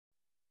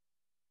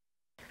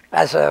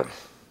As a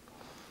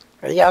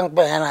young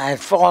man, I had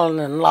fallen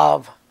in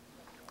love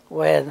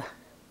with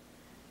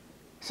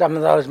some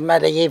of those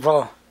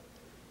medieval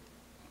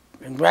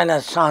and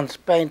Renaissance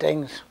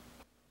paintings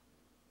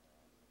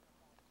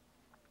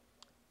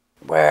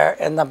where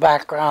in the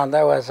background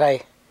there was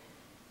a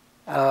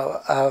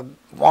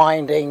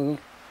winding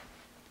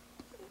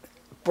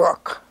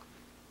brook.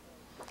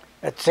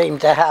 It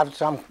seemed to have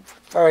some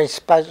very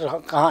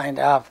special kind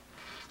of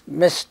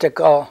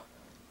mystical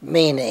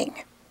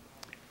meaning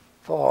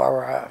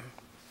for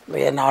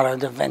Leonardo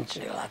da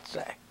Vinci, let's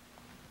say,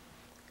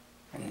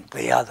 and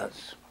the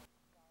others.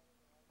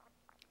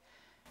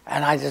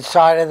 And I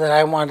decided that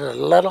I wanted a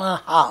little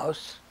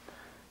house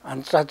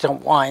on such a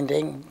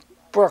winding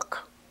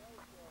brook.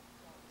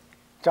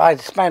 So I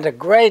spent a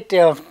great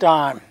deal of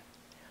time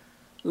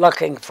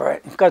looking for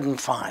it and couldn't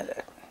find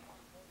it.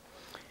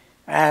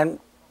 And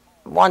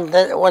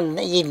one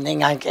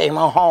evening I came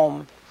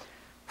home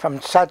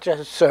from such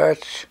a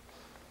search,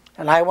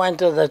 and I went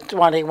to the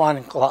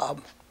 21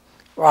 Club,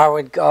 where I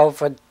would go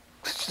for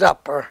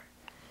supper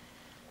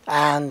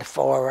and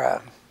for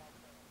a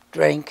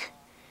drink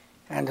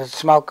and to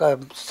smoke a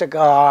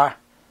cigar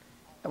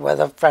with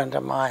a friend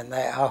of mine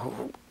there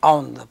who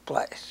owned the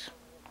place.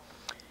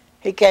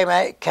 He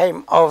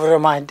came over to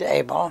my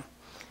table,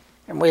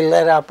 and we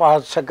lit up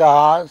our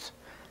cigars,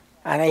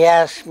 and he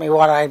asked me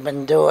what I'd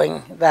been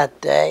doing that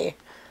day,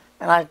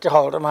 and I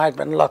told him I'd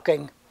been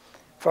looking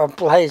for a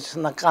place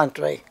in the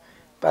country,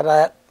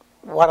 but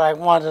what I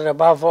wanted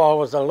above all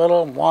was a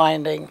little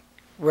winding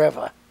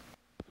river.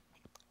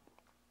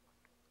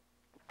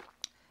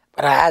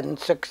 But I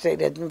hadn't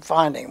succeeded in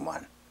finding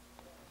one.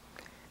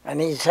 And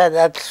he said,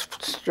 that's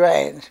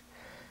strange,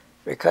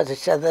 because he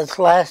said, this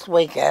last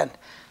weekend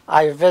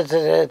I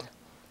visited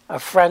a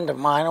friend of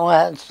mine who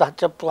had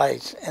such a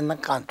place in the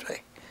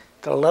country.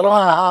 It's a little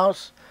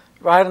house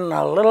right on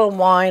a little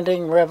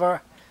winding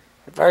river,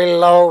 a very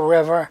low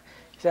river.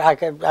 He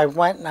said, I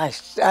went and I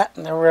sat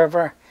in the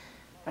river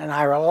and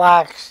I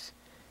relaxed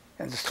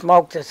and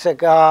smoked a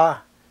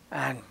cigar,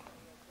 and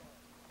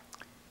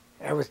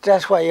it was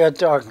just what you're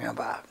talking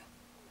about.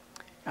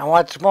 And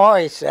what's more,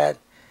 he said,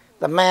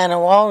 the man who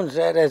owns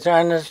it is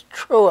Ernest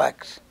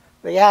Truex,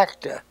 the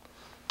actor.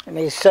 And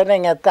he's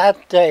sitting at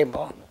that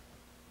table,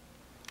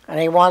 and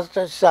he wants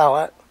to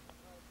sell it.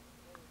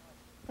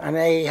 And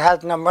he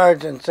has an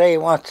emergency, he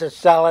wants to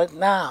sell it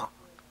now.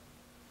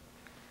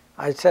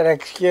 I said,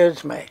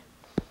 excuse me.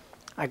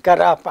 I got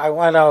up, I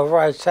went over,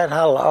 I said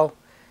hello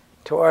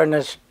to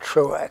Ernest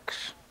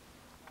Truex.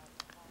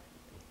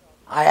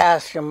 I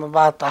asked him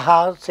about the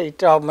house, he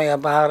told me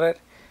about it.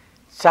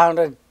 It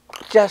sounded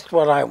just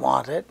what I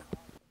wanted.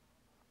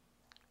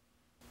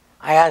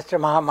 I asked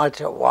him how much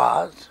it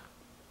was.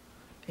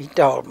 He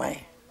told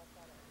me.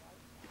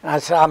 And I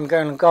said, I'm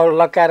going to go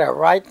look at it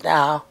right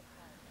now,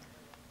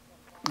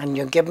 and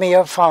you give me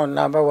your phone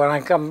number. When I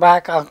come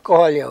back, I'll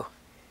call you.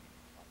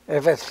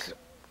 If it's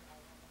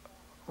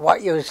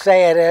what you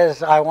say it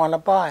is, I want to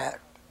buy it.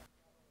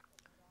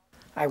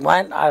 I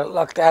went, I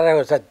looked at it. It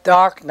was a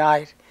dark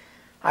night.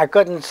 I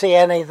couldn't see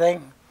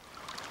anything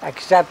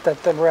except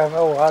that the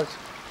river was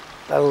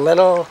the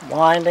little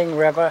winding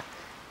river,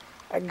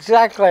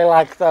 exactly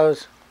like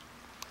those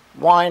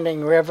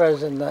winding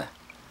rivers in the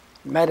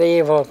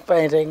medieval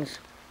paintings.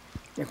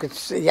 You could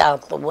see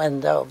out the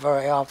window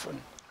very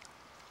often.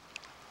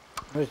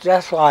 It was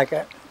just like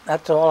it.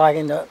 That's all I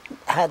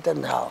had to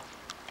know.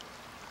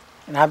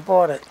 And I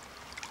bought it.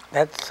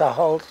 That's the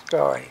whole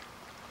story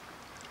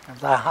of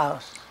the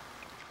house.